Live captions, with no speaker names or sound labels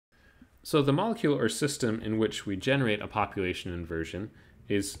So the molecule or system in which we generate a population inversion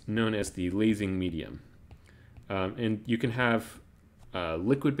is known as the lasing medium. And you can have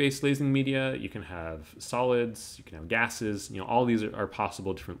liquid-based lasing media, you can have solids, you can have gases, all these are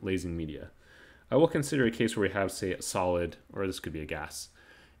possible different lasing media. I will consider a case where we have, say, a solid, or this could be a gas.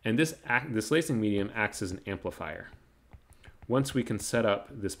 And this lasing medium acts as an amplifier. Once we can set up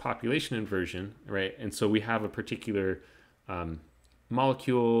this population inversion, right, and so we have a particular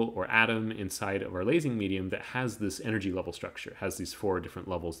molecule or atom inside of our lasing medium that has this energy level structure, has these 4 different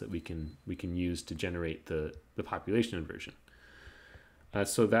levels that we can use to generate the population inversion.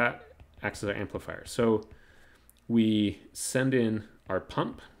 So that acts as our amplifier. So we send in our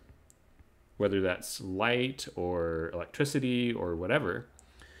pump, whether that's light or electricity or whatever.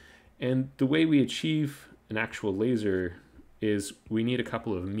 And the way we achieve an actual laser is we need a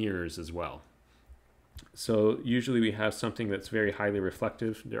couple of mirrors as well. So usually we have something that's very highly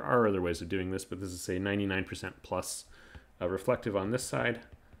reflective. There are other ways of doing this, but this is, say, 99% plus reflective on this side.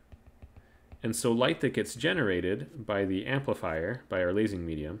 And so light that gets generated by the amplifier, by our lasing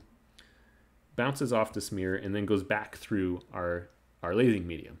medium, bounces off this mirror and then goes back through our lasing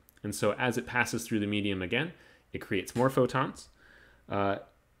medium. And so as it passes through the medium again, it creates more photons. And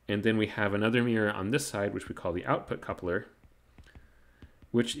then we have another mirror on this side, which we call the output coupler,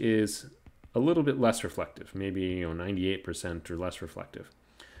 which is a little bit less reflective, maybe 98% or less reflective.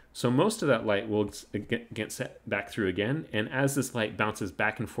 So most of that light will get set back through again, and as this light bounces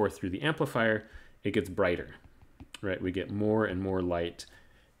back and forth through the amplifier, it gets brighter, right? We get more and more light.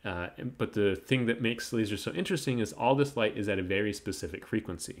 But the thing that makes lasers so interesting is all this light is at a very specific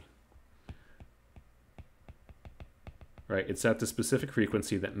frequency. Right? It's at the specific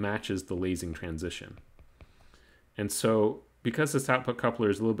frequency that matches the lasing transition. And so because this output coupler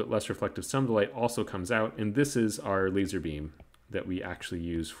is a little bit less reflective, some of the light also comes out, and this is our laser beam that we actually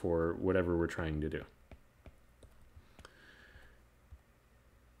use for whatever we're trying to do.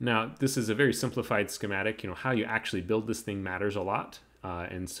 Now, this is a very simplified schematic. How you actually build this thing matters a lot.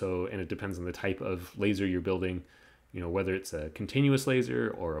 And it depends on the type of laser you're building, whether it's a continuous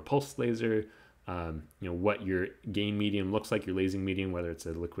laser or a pulsed laser, what your gain medium looks like, your lasing medium, whether it's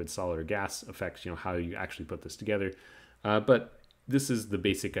a liquid, solid, or gas, affects, how you actually put this together. But this is the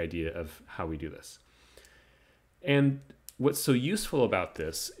basic idea of how we do this. And what's so useful about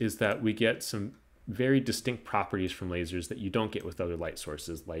this is that we get some very distinct properties from lasers that you don't get with other light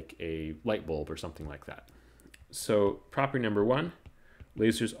sources, like a light bulb or something like that. So property number 1,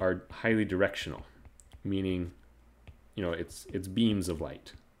 lasers are highly directional, meaning, it's beams of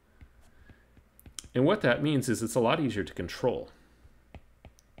light. And what that means is it's a lot easier to control,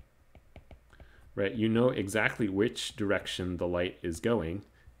 right? You know exactly which direction the light is going,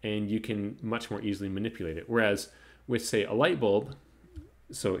 and you can much more easily manipulate it. Whereas with, say, a light bulb,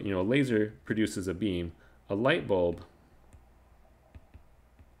 so, a laser produces a beam, a light bulb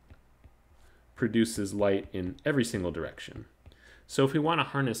produces light in every single direction. So if we want to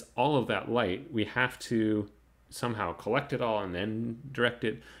harness all of that light, we have to somehow collect it all and then direct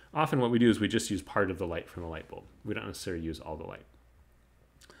it. Often what we do is we just use part of the light from the light bulb. We don't necessarily use all the light.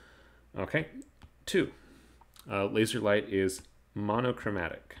 Okay, 2, laser light is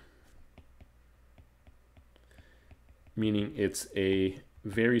monochromatic, meaning it's a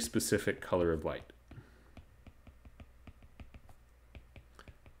very specific color of light.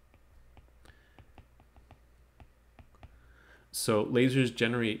 So lasers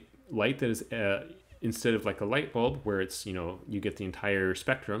generate light that is, instead of like a light bulb where it's, you get the entire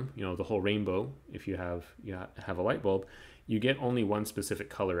spectrum, the whole rainbow. If you have a light bulb, you get only one specific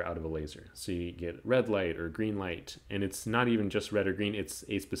color out of a laser. So you get red light or green light, and it's not even just red or green, it's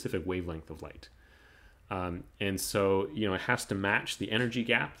a specific wavelength of light. And so, it has to match the energy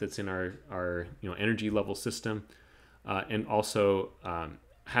gap that's in our energy level system, and also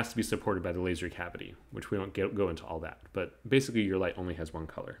has to be supported by the laser cavity, which we won't go into all that. But basically, your light only has one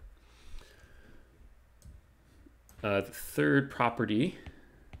color. The third property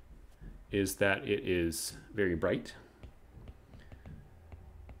is that it is very bright.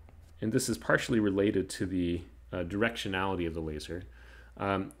 And this is partially related to the directionality of the laser.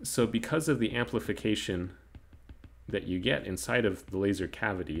 So because of the amplification that you get inside of the laser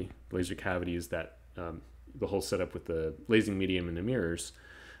cavity is that the whole setup with the lasing medium and the mirrors,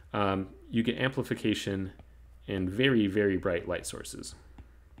 you get amplification and very, very bright light sources.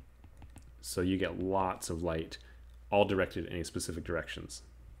 So you get lots of light all directed in a specific directions.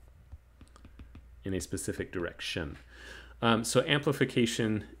 In a specific direction. So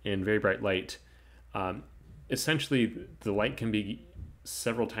amplification and very bright light, essentially the light can be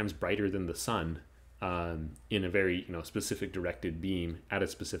several times brighter than the sun, in a very specific directed beam at a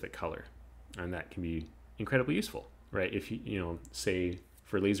specific color, and that can be incredibly useful, right? If you say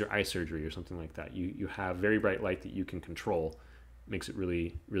for laser eye surgery or something like that, you have very bright light that you can control, makes it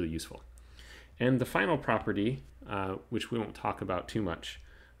really useful. And the final property, which we won't talk about too much,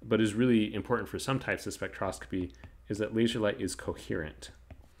 but is really important for some types of spectroscopy, is that laser light is coherent.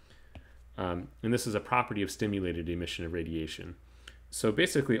 And this is a property of stimulated emission of radiation. So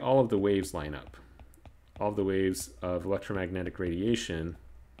basically all of the waves line up. All of the waves of electromagnetic radiation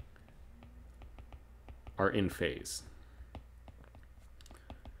are in phase.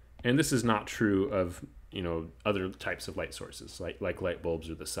 And this is not true of other types of light sources, like light bulbs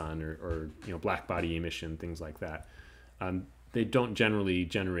or the sun, or black body emission, things like that. They don't generally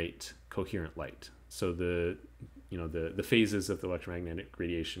generate coherent light. So the phases of the electromagnetic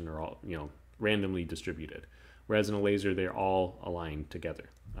radiation are all randomly distributed, whereas in a laser they're all aligned together,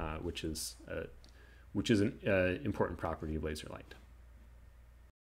 which is an important property of laser light.